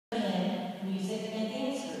music and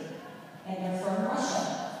dance group, and they're from Russia.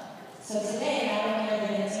 So today, not only are they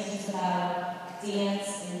going to teach us about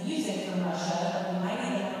dance and music from Russia, but we might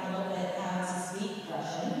even learn a little bit how to speak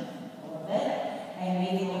Russian, a little bit, and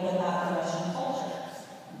maybe a little bit about the Russian culture.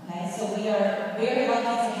 Okay, so we are very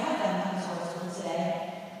lucky to have them come to our school today.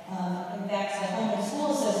 In fact, the Home and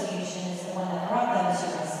School Association is the one that brought them to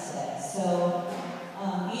us today. So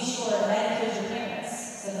be sure that includes your parents.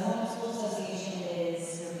 So the Home and School Association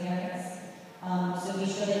is your parents. So be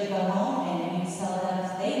sure that you go home and you tell them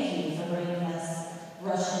thank you for bringing us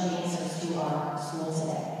Russian dancers to our school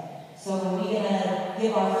today. So we're going to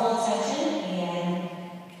give our full attention and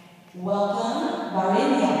welcome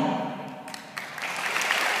Varinya.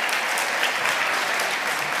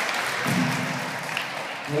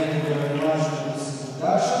 Thank you very much for this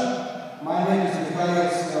introduction. My name is Mikhail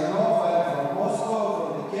Smirnov. I am from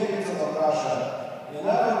Moscow, from the capital of Russia. And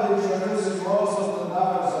I will be introducing most of the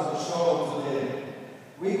numbers of the show today.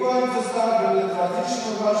 We're going to start with the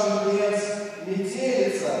traditional Russian dance,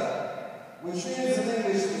 Metelitsa, which means in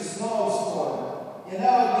English the snowstorm. And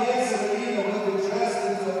our dancer Irina will be dressed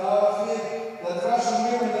into an outfit that Russian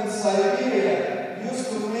women in Siberia used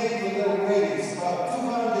to make for their weddings about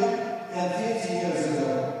 250 years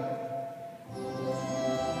ago.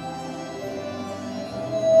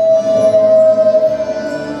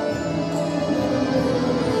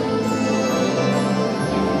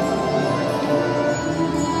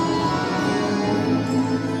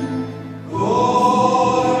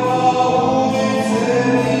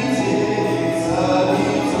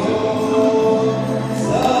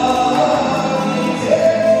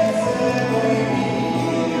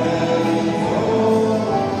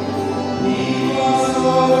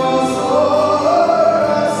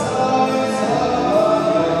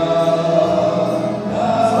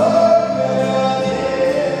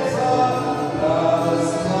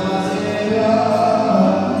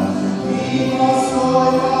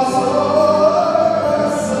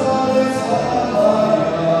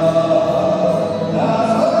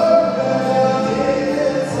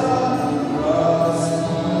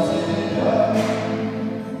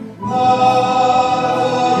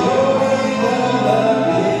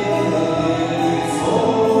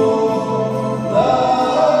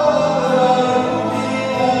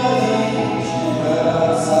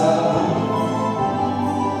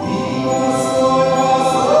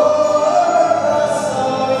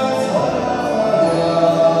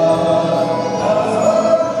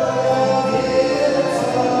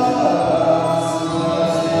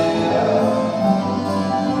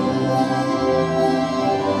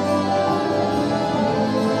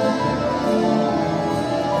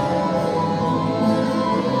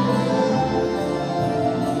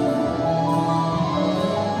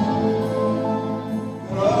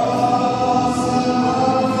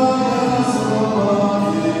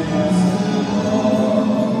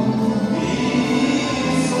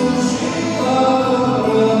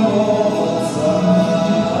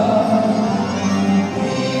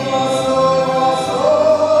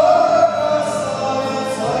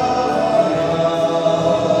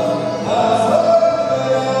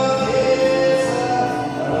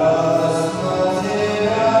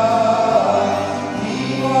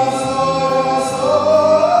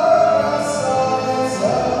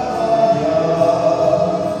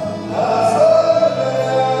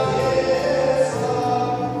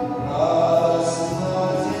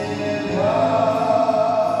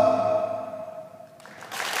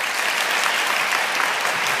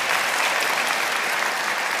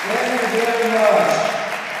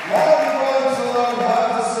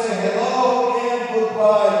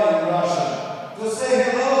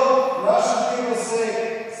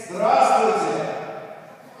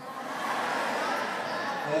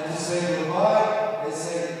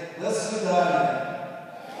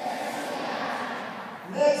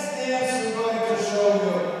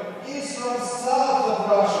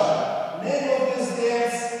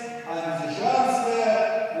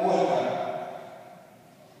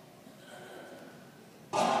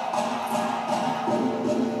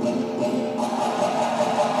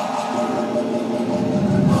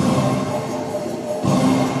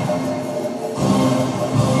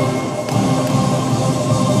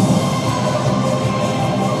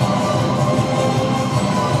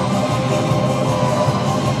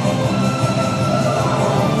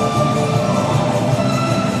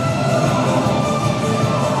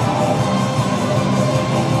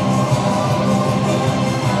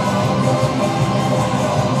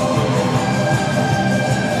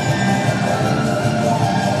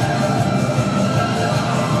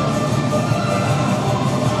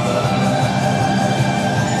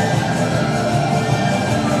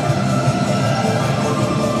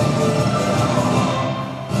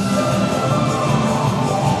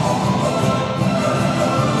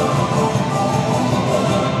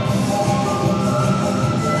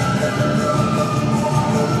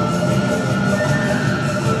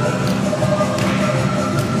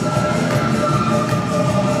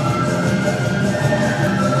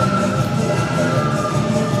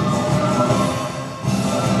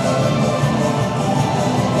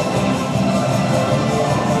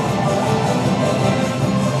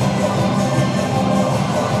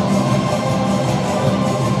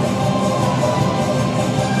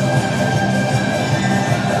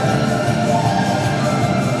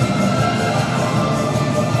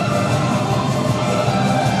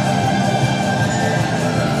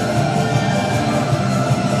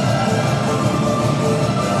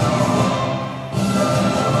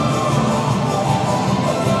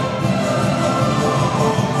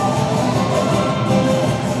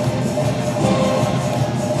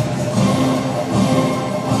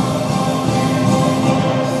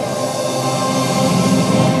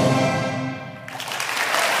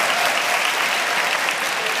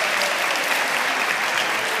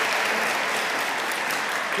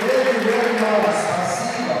 Thank you very much.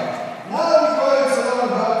 Спасибо. Now we're going to learn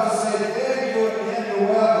how to say thank you and you're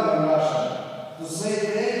welcome in Russian. To say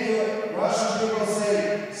thank you, Russian people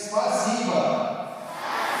say спасибо.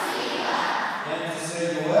 And to say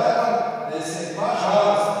you're welcome, they say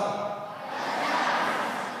пожалуйста.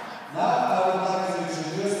 Now I would like to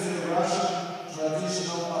introduce to you Russian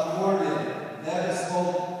traditional accordion that is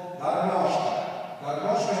called garmoshka.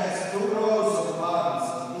 Garmoshka has 2 rows of buttons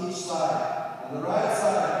on each side. On the right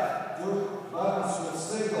side, 2 buttons with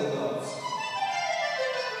single notes.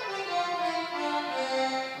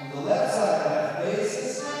 On the left side, I have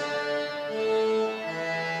basses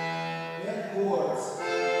and chords.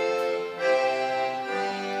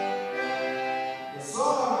 The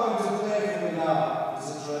song I'm going to play for you now is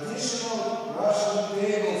a traditional Russian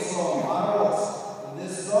table song, Moroz. In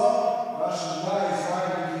this song, Russian guy is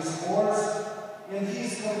riding his horse and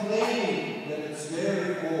he's complaining that it's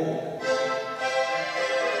very cold.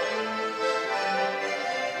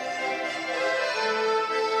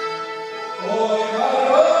 Ой,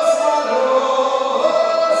 мороз,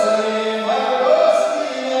 мороз, мороз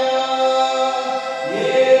меня, не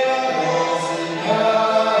мороз меня,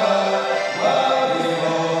 маленькая.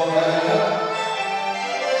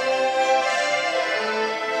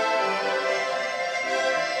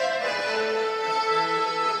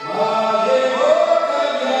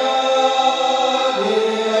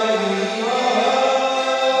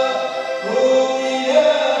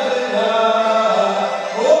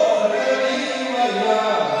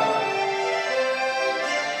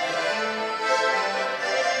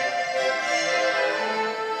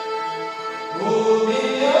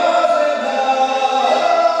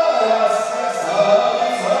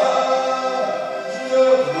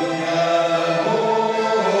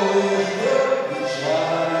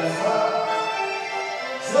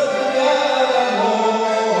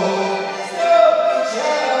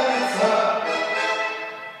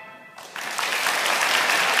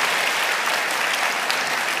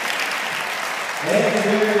 Thank you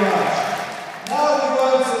very much. Now we're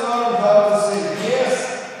going to learn how to say yes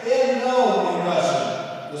and no in Russian.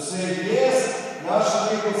 To say yes, Russian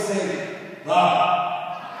people say да.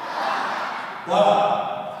 Да.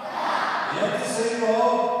 And to say no,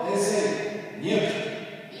 they say нет.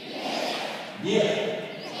 Нет.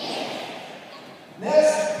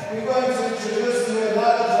 Next, we're going to introduce to you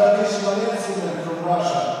another traditional instrument from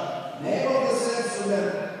Russia. Name of this instrument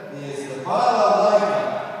is the balalaika.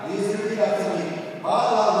 Please repeat after me.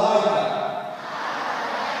 Balalaika.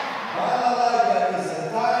 Balalaika is a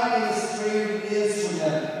tiny string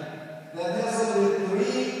instrument that has only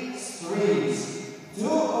 3 strings. 2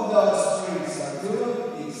 of those strings are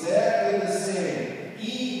exactly the same.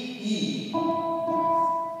 E.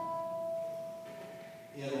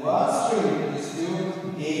 And 1 string is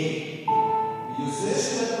tuned A.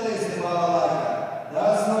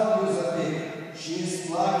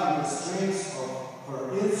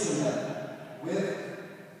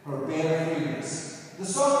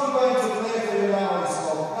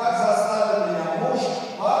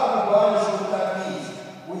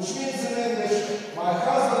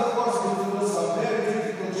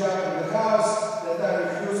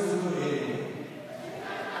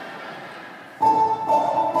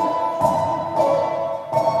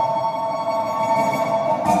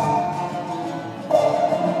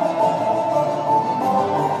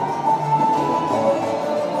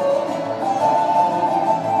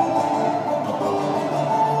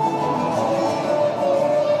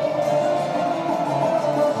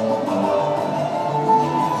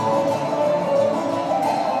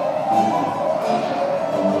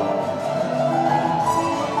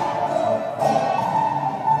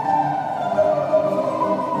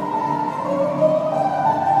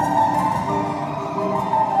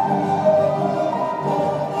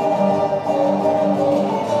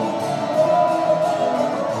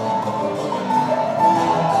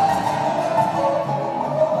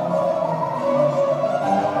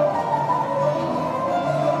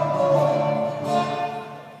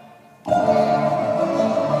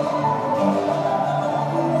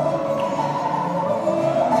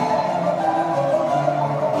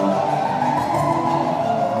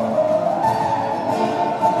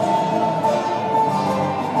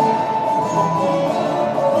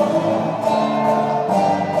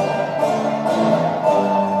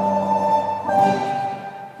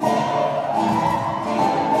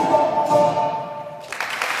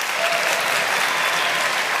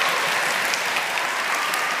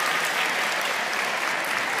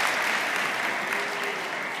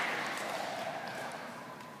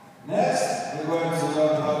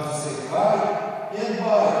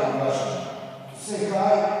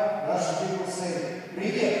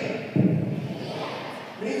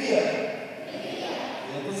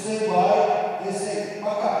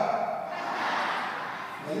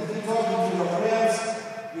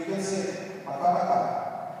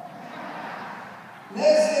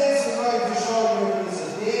 Next dance we're going to show you is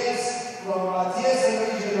a dance from Odessa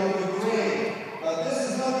region of Ukraine. But this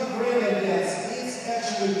is not Ukrainian dance, it's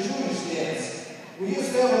actually Jewish dance. We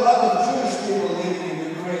used to have a lot of Jewish people living in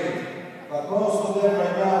Ukraine, but most of them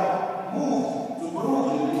right now moved to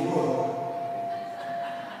Brooklyn, New York.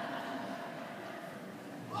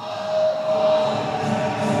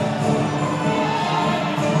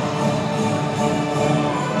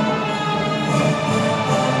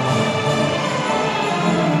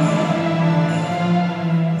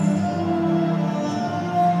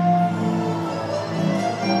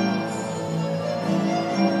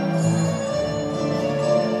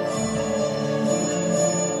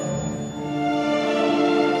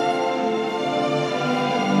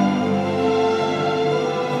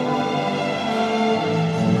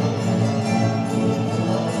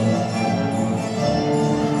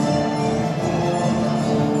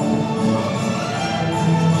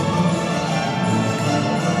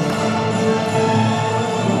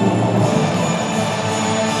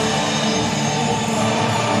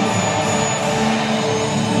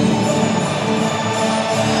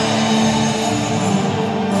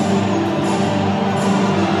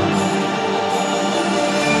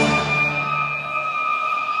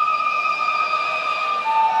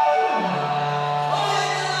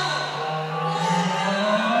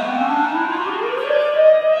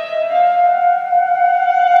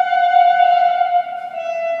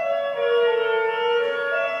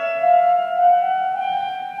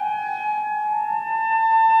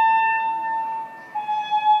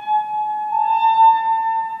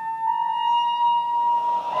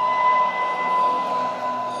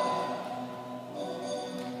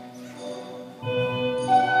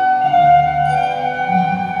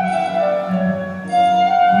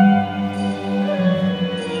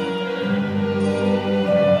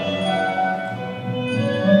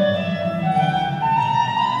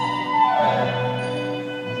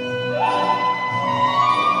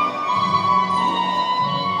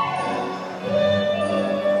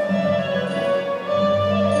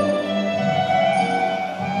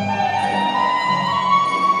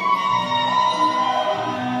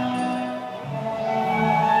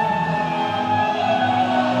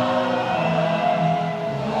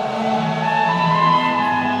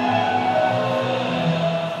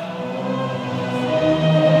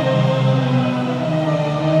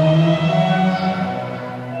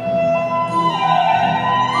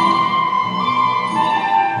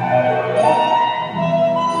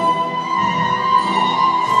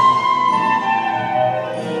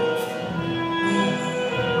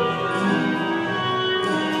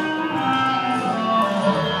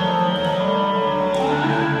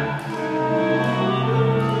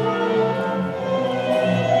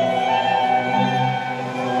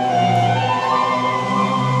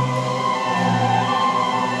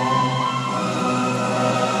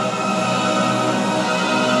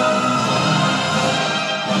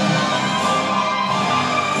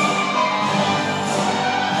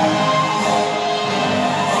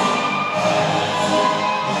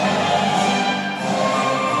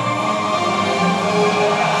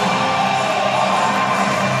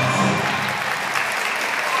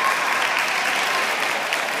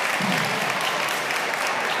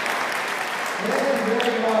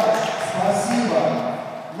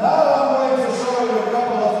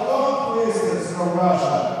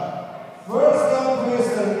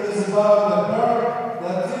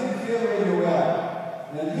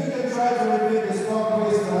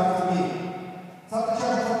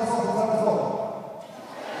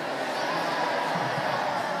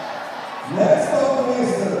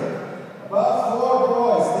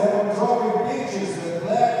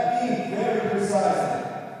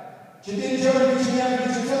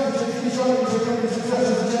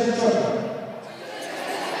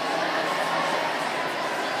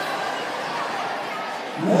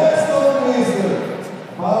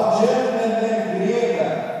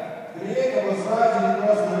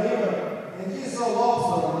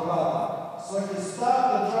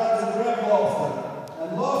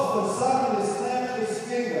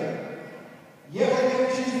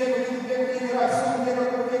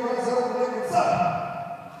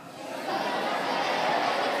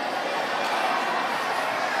 Now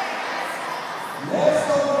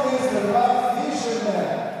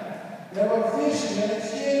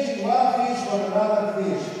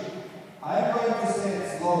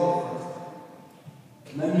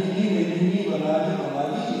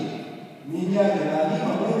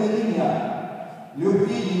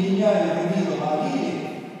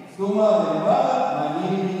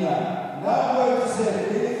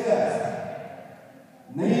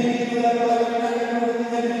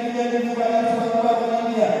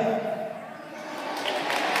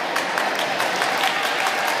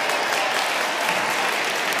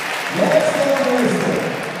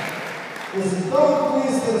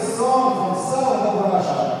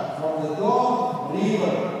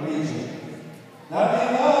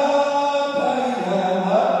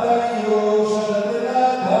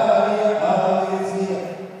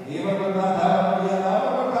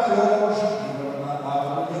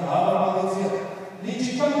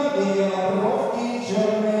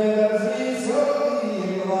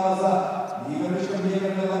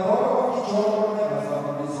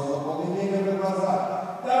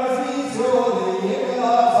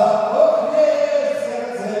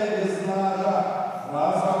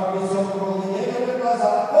Глаза,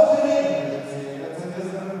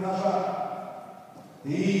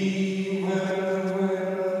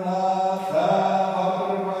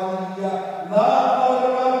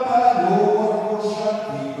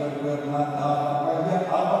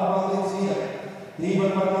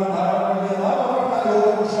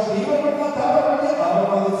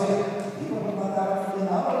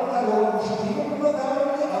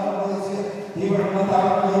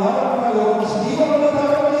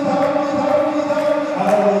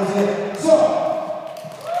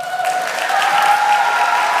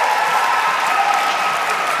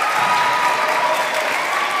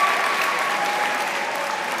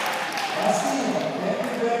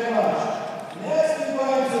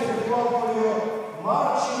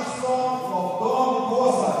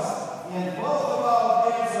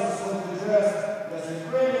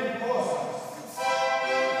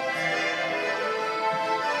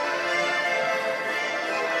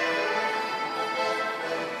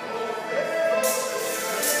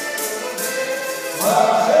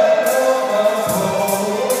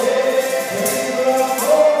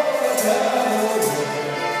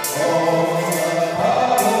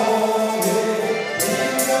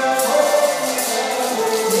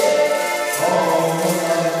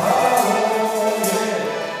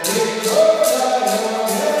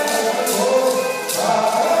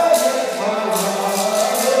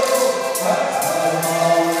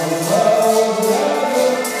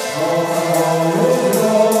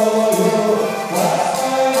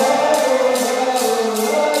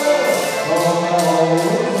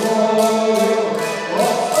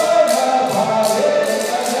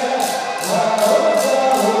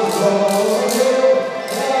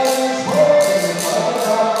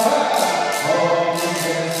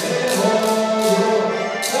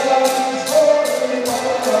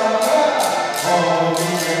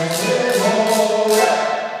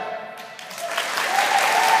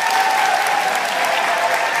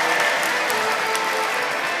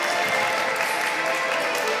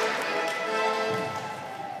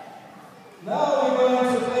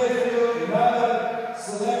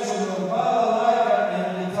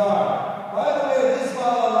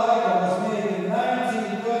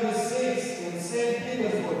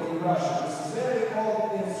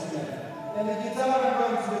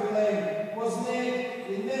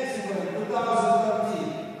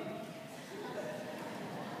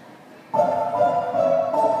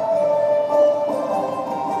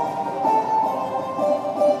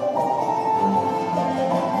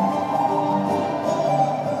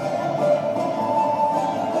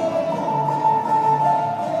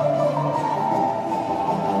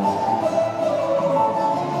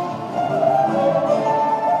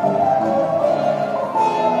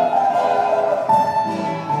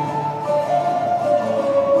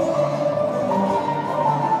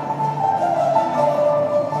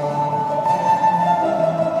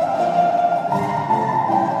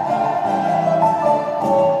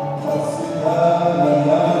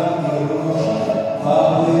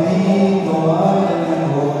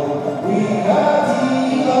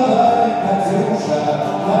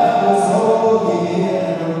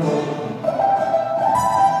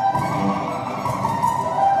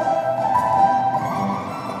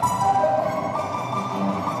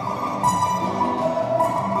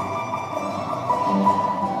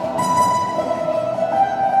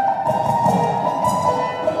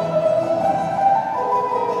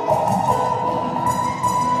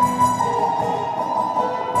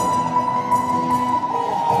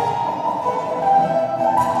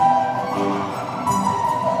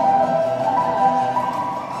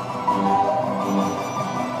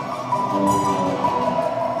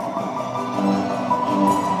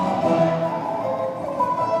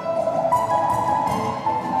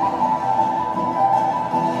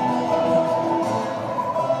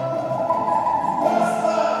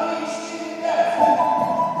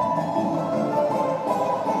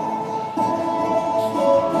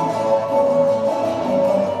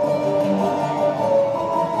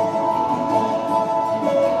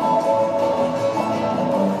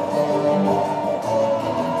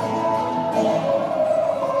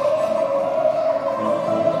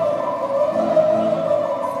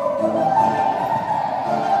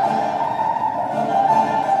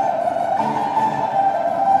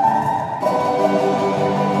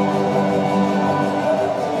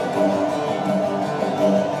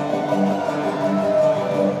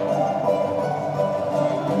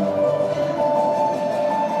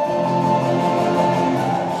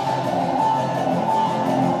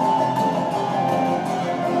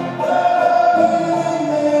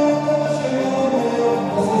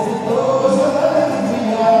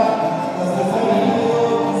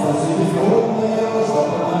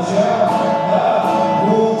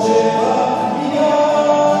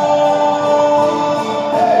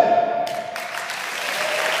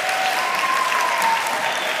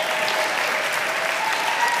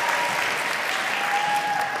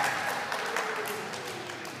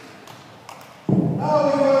 Now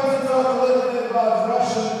we're going to talk a little bit about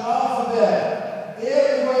Russian alphabet.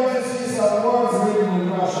 Here we're going to see some words written in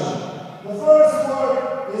Russian. The first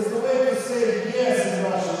word is the way to say yes in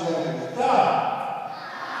Russian language. Da.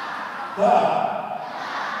 Da.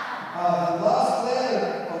 The last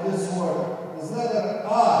letter of this word is letter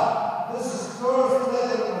A. This is the first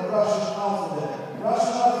letter of Russian alphabet.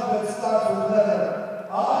 Russian alphabet starts with letter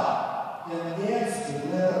A and ends with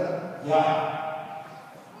letter Ya.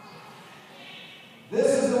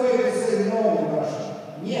 This is the way to say no in Russian.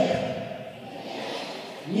 Нет.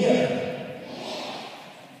 Нет.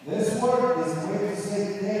 This word is the way to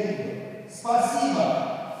say thank you. Спасибо.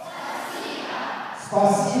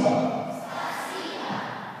 Спасибо.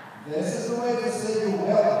 This is the way to say you're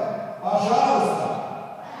welcome. Пожалуйста.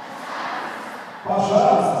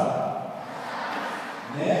 Пожалуйста.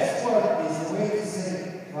 Next word is the way to say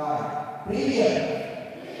hi. Привет.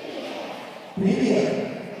 Привет.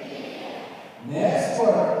 Next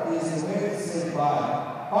word is the way to say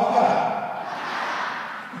bye. Пока.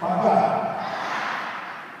 Пока.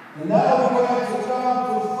 And now we're going to come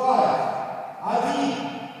to 5. Один.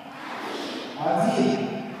 Один.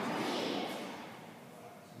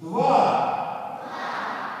 Два.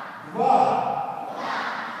 Два.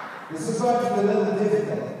 This is going to be a little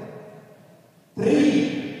difficult. Три.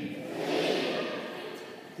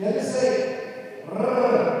 Can you say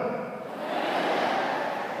R?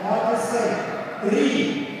 Now let's say три.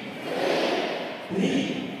 Три.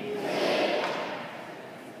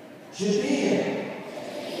 Четыре.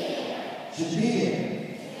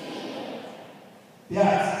 Четыре.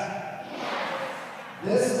 Пять.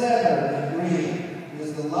 This letter in green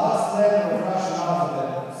is the last letter of Russian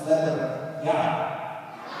alphabet. It's letter Ya.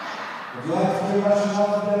 Would you like to hear Russian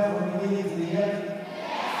alphabet from the beginning to the end?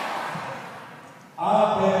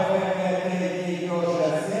 A, B, F, G, H, I,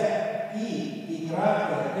 J, K, I,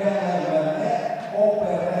 кратко, L, M, N, O, P,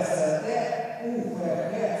 R, S, T, U, F,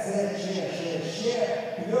 G, C, Ш, Ш, Ш,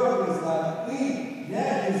 твердый знак И,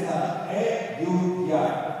 мягкий знак Ю, Я.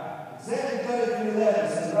 Exactly 33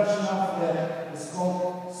 letters in Russian alphabet is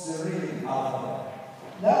called Cyrillic alphabet.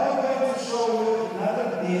 Now we're going to show you another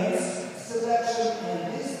dance selection,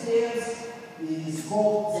 and this dance is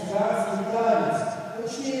called Zygansky dance,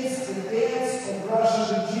 which means the dance of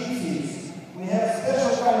Russian gypsies. We have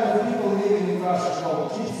special kind of people living in Russia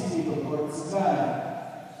called gypsy people, called Zygan.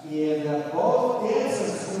 And both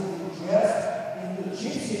dancers will be dressed in the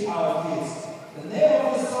gypsy outfits. The name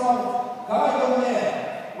of the song,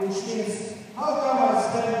 Garmoshka, which means, how come I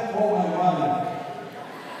spend all my money?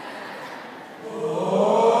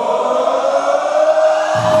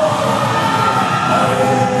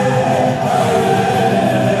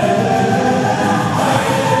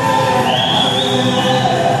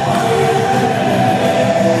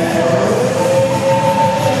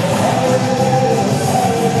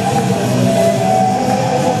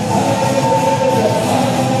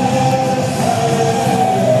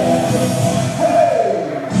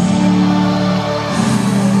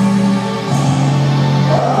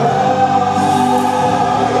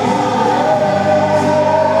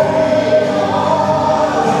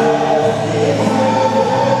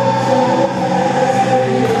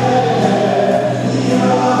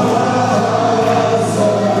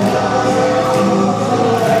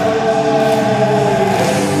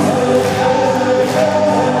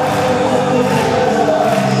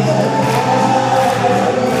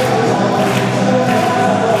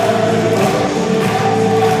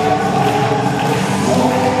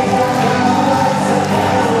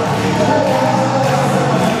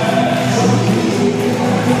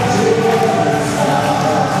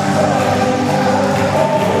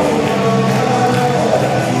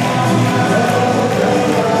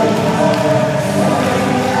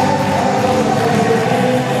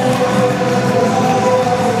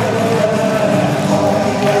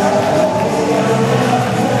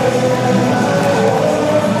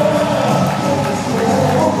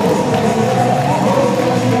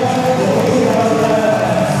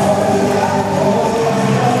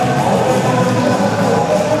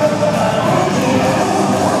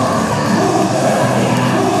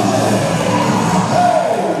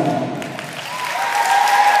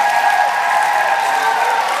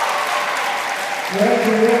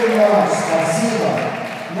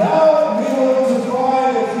 Now we want to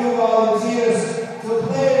find a few volunteers to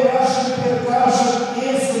play Russian percussion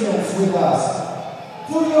instruments with us.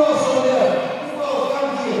 Two girls over there. You both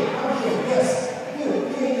come here. Yes. You.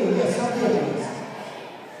 Yes, come here, please.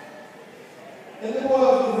 And the boy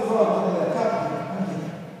up in the front over there. Come here.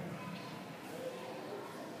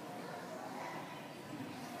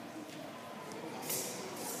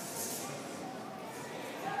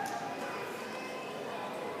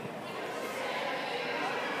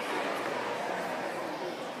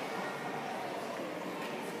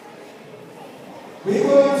 We're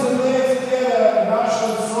going to play together a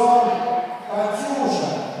Russian song,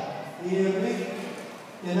 Katyusha.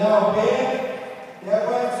 In our band, we are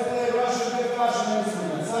going to play Russian percussion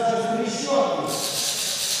instruments, such as trещотки.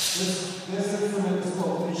 This instrument is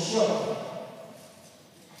called trещотки.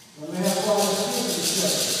 And we have quite a few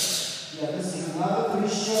trещотки. Yeah, this is another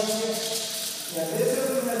trещотки. And this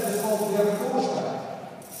instrument is called garmoshka.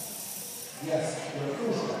 Yes,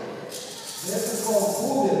 garmoshka. This is called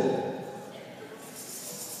bubin.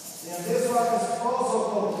 And this one is also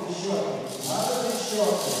called trещотки. Another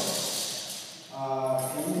trещотки.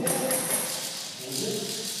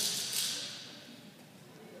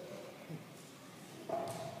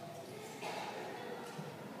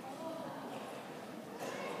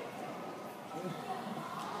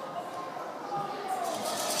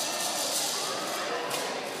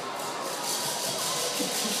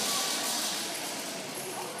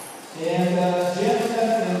 And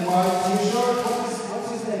gentleman in white t-shirt, what's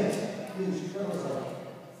his name? Please,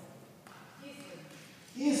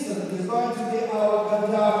 Easton is going to be our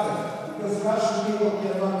conductor, because Russian people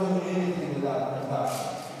cannot do anything without conduction.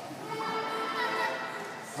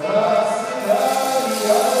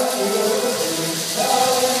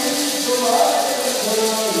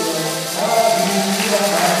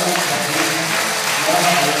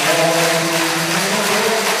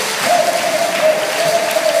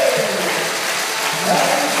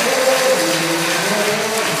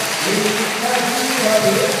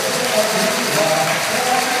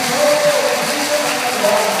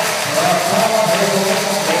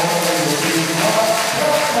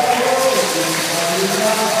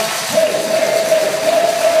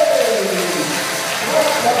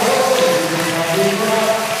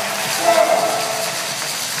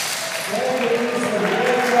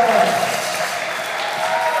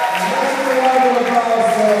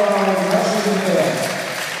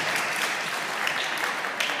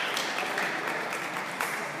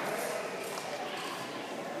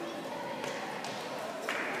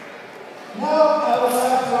 Now I would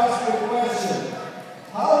like to ask you a question.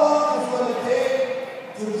 How long is it going to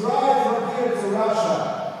take to drive from here to Russia?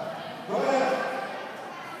 Go ahead.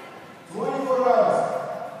 24 hours.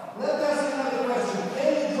 Let me ask you another question. Can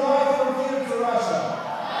you drive from here to Russia?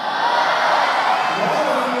 No,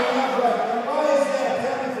 you cannot drive. And why is that?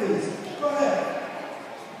 Tell me please. Go ahead.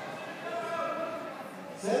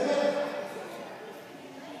 Say it again.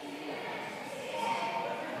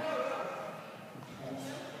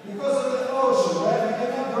 Because of the ocean, right? You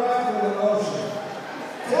cannot drive through the ocean.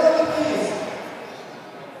 Tell me please,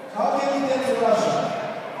 how can you get to Russia?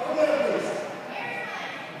 Over there please.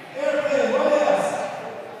 Airplane, what else?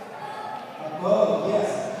 A boat,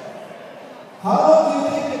 yes. How long do you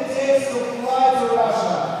think it takes to fly to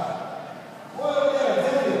Russia? Go over there,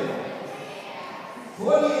 tell me.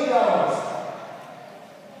 28 hours.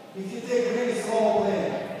 If you take a really small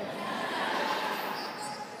plane.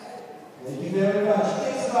 Thank you very much. It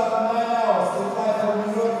takes about 9 hours to fly from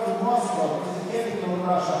New York to Moscow, which is the capital of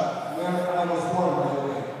Russia, where I was born, by the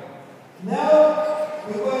way. Now,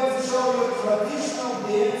 we're going to show you a traditional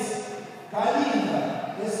dance, Kalinka.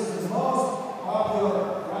 This is the most popular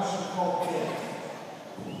Russian folk dance.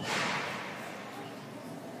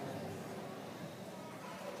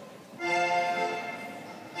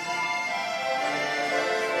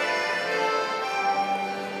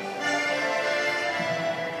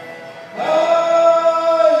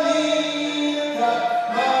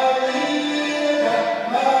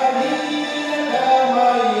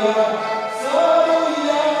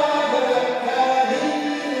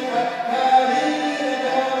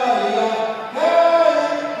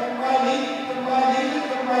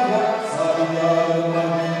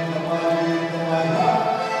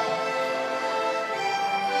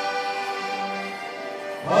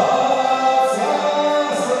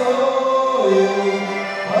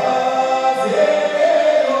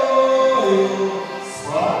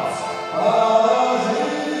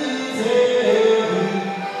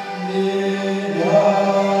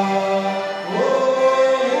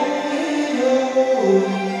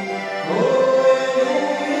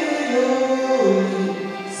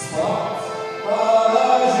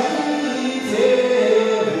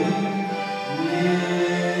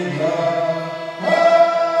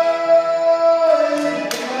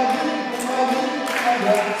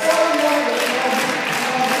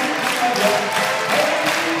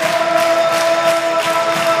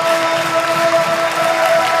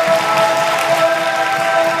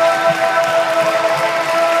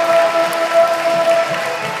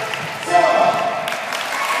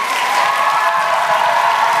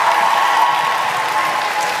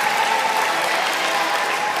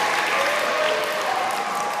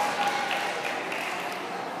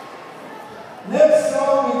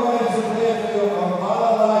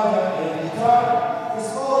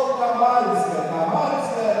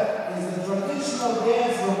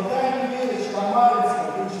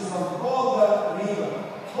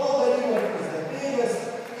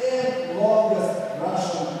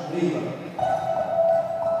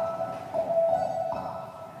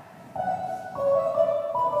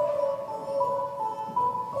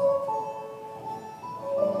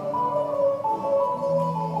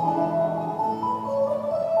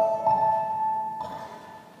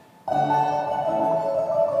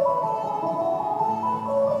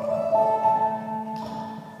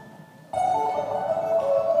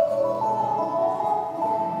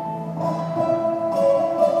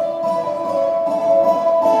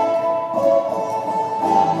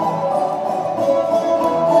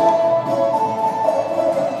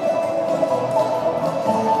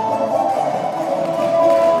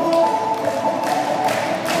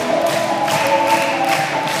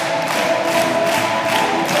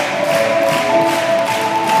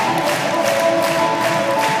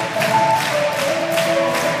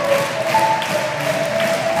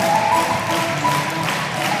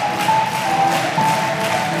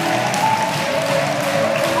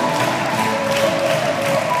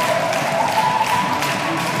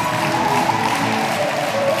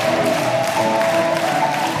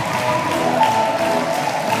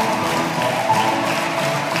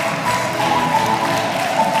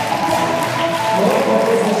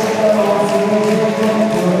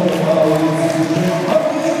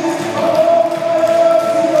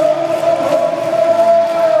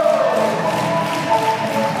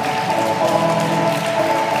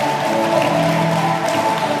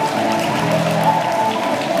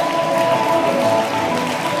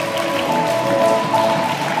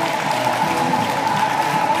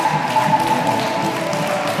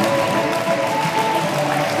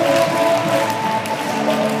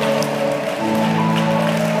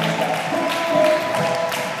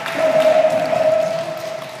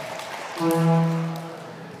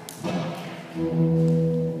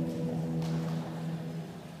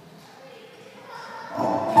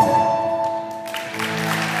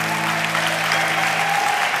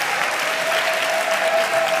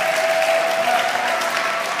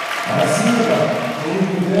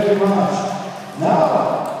 much.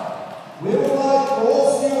 Now, we would like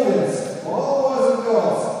all students, all boys and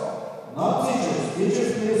girls, not teachers,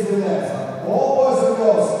 teachers please relax, all boys and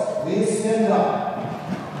girls, please stand up.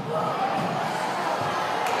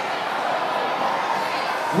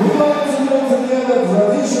 We'd like to do together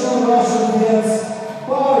traditional Russian dance.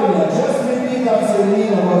 Parya, just repeat after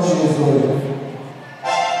Nina what she is doing.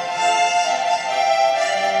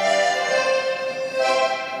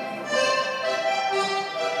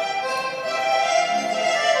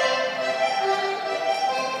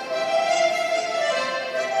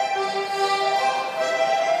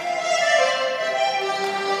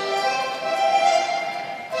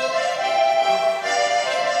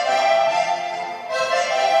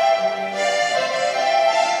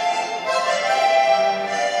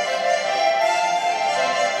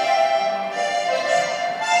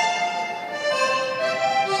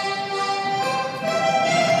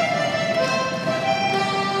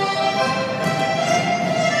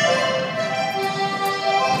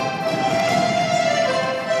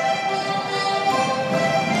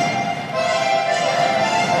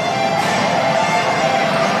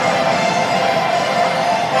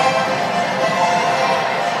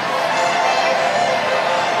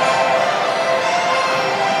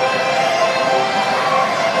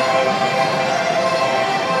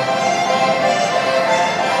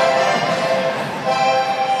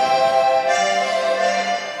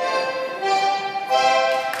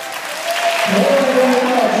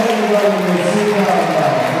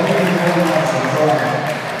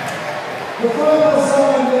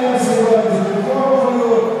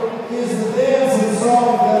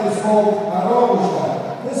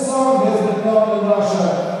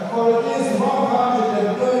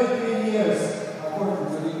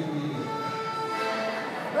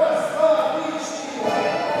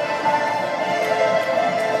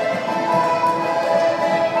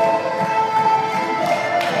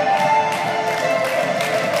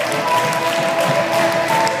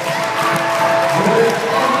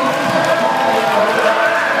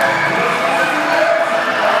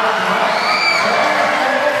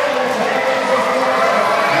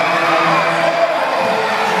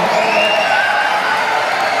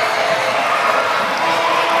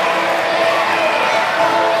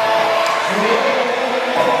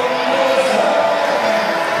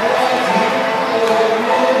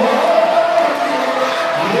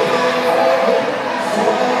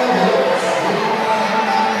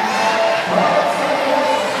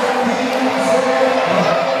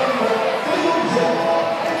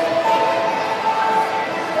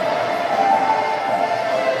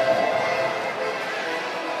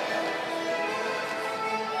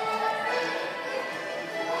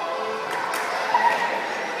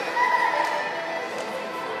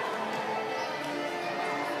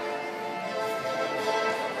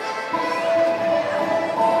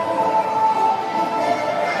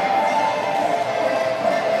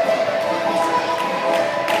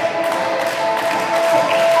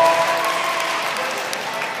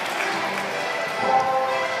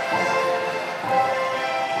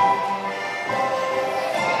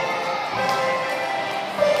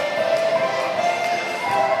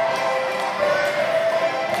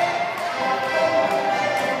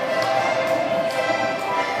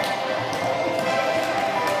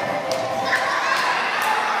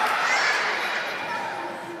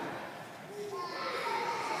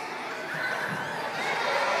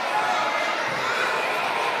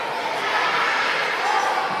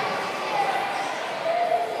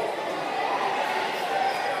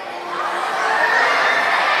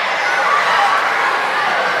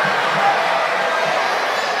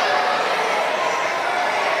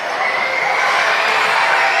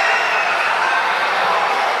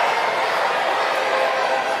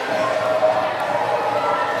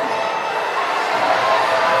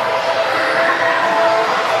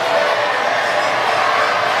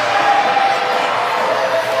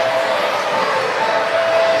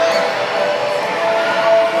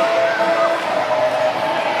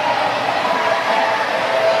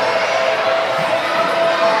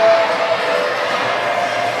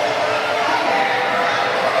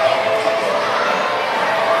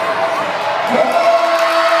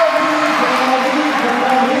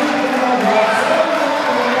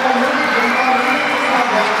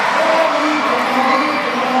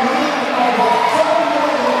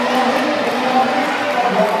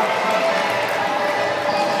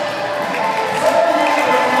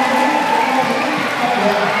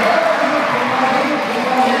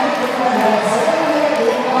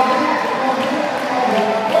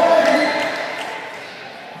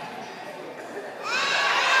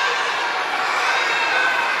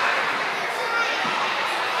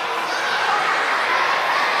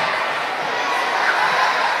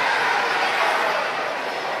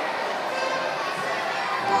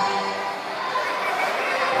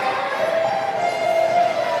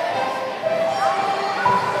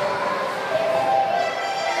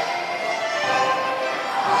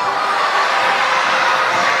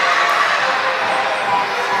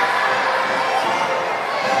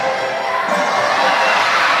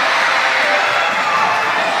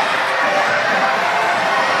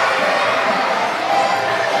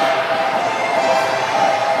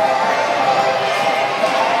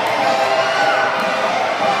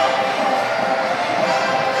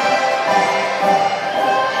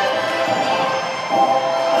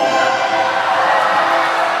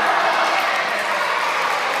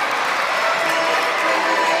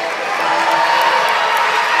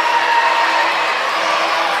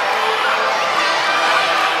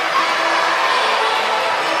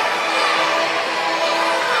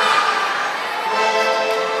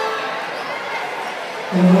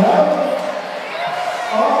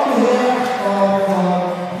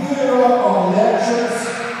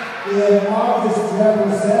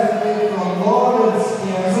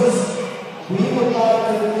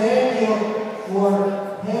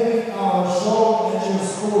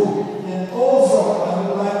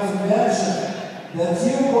 that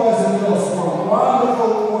you boys and girls from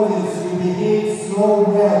wonderful audience will behave so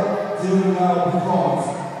well during our performance.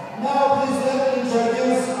 Now please let me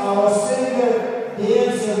introduce our singer,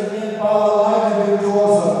 dancer, and balalaika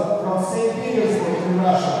virtuoso from St. Petersburg in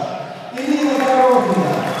Russia.